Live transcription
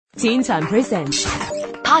Teen Time Presents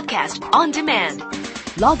Podcast on Demand.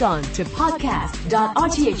 Log on to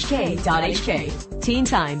podcast.rthk.hk. Teen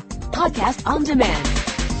Time Podcast on Demand.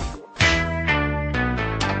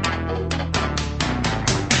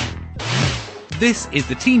 This is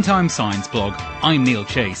the Teen Time Science blog. I'm Neil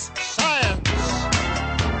Chase.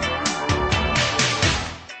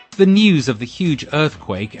 The news of the huge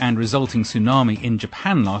earthquake and resulting tsunami in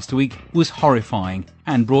Japan last week was horrifying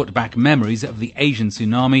and brought back memories of the Asian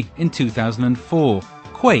tsunami in 2004.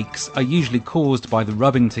 Quakes are usually caused by the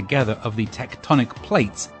rubbing together of the tectonic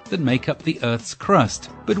plates that make up the Earth's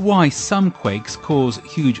crust. But why some quakes cause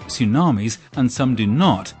huge tsunamis and some do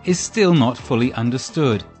not is still not fully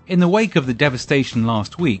understood. In the wake of the devastation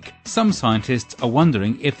last week, some scientists are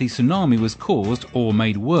wondering if the tsunami was caused or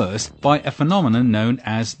made worse by a phenomenon known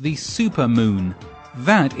as the supermoon.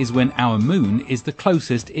 That is when our moon is the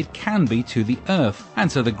closest it can be to the Earth,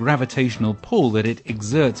 and so the gravitational pull that it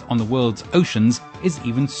exerts on the world's oceans is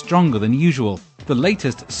even stronger than usual. The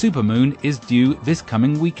latest supermoon is due this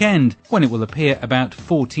coming weekend, when it will appear about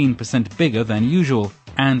 14% bigger than usual.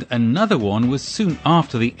 And another one was soon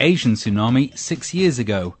after the Asian tsunami 6 years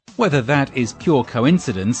ago. Whether that is pure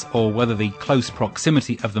coincidence or whether the close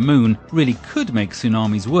proximity of the moon really could make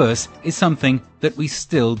tsunamis worse is something that we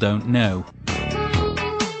still don't know.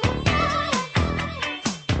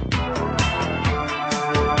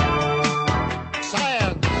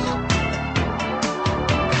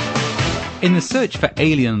 In the search for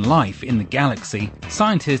alien life in the galaxy,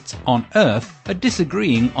 scientists on Earth are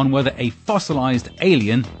disagreeing on whether a fossilized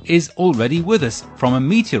alien is already with us from a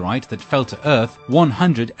meteorite that fell to Earth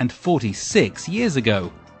 146 years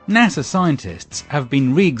ago. NASA scientists have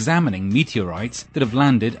been re-examining meteorites that have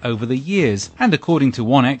landed over the years, and according to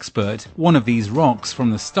one expert, one of these rocks from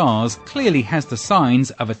the stars clearly has the signs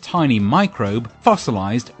of a tiny microbe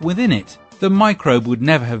fossilized within it. The microbe would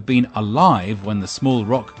never have been alive when the small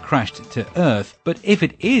rock crashed to Earth, but if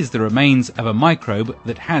it is the remains of a microbe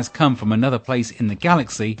that has come from another place in the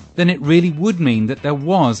galaxy, then it really would mean that there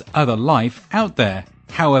was other life out there.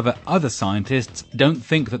 However, other scientists don't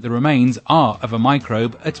think that the remains are of a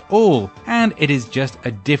microbe at all, and it is just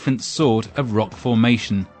a different sort of rock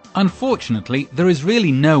formation. Unfortunately, there is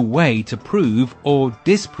really no way to prove or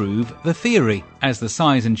disprove the theory, as the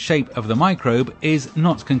size and shape of the microbe is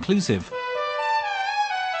not conclusive.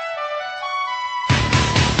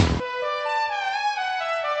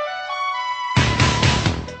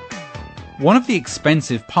 One of the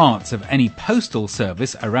expensive parts of any postal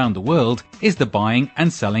service around the world is the buying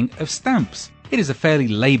and selling of stamps. It is a fairly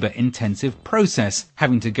labour-intensive process,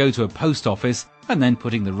 having to go to a post office and then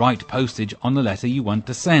putting the right postage on the letter you want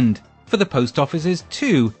to send. For the post offices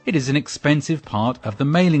too, it is an expensive part of the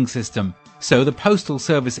mailing system. So the postal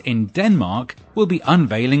service in Denmark will be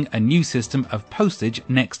unveiling a new system of postage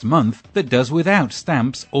next month that does without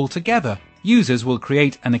stamps altogether. Users will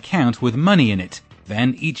create an account with money in it.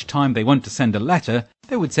 Then, each time they want to send a letter,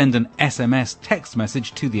 they would send an SMS text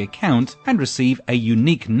message to the account and receive a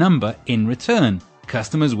unique number in return.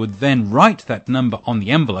 Customers would then write that number on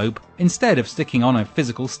the envelope instead of sticking on a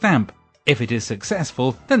physical stamp. If it is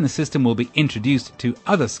successful, then the system will be introduced to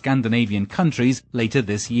other Scandinavian countries later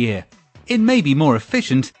this year. It may be more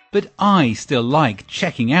efficient, but I still like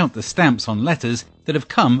checking out the stamps on letters that have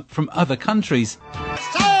come from other countries.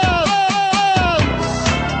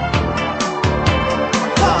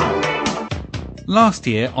 Last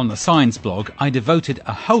year on the Science blog, I devoted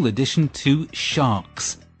a whole edition to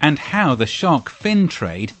sharks and how the shark fin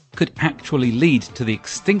trade could actually lead to the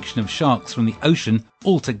extinction of sharks from the ocean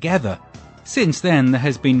altogether. Since then, there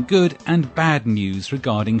has been good and bad news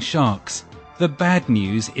regarding sharks. The bad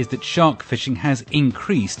news is that shark fishing has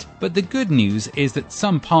increased, but the good news is that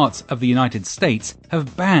some parts of the United States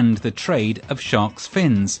have banned the trade of sharks'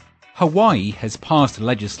 fins. Hawaii has passed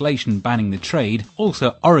legislation banning the trade,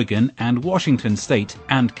 also Oregon and Washington State,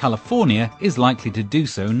 and California is likely to do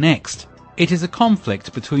so next. It is a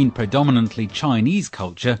conflict between predominantly Chinese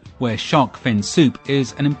culture, where shark fin soup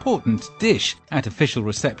is an important dish at official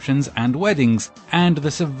receptions and weddings, and the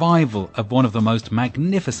survival of one of the most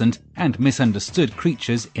magnificent and misunderstood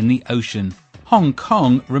creatures in the ocean. Hong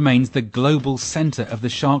Kong remains the global centre of the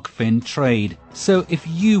shark fin trade. So if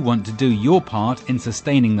you want to do your part in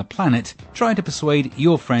sustaining the planet, try to persuade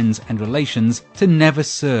your friends and relations to never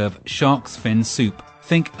serve shark's fin soup.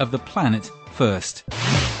 Think of the planet first.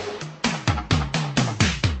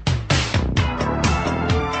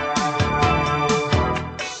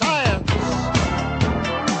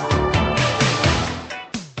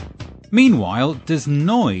 Meanwhile, does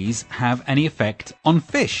noise have any effect on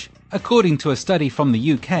fish? According to a study from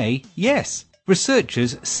the UK, yes.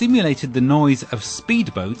 researchers simulated the noise of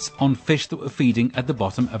speedboats on fish that were feeding at the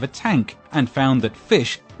bottom of a tank and found that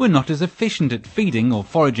fish were not as efficient at feeding or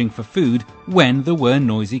foraging for food when there were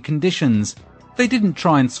noisy conditions. They didn't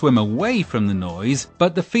try and swim away from the noise,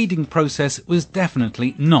 but the feeding process was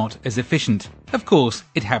definitely not as efficient. Of course,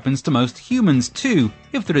 it happens to most humans too.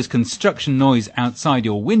 If there is construction noise outside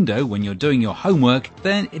your window when you're doing your homework,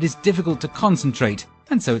 then it is difficult to concentrate,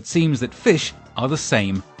 and so it seems that fish are the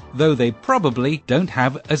same, though they probably don't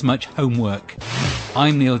have as much homework.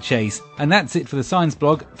 I'm Neil Chase, and that's it for the Science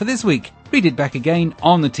Blog for this week. Read it back again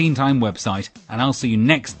on the Teen Time website, and I'll see you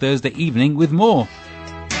next Thursday evening with more.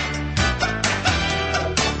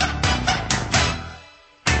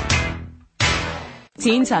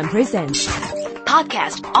 Teen Time presents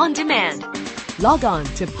Podcast on Demand. Log on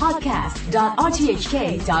to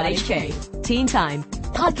podcast.rthk.hk. Teen Time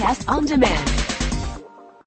Podcast on Demand.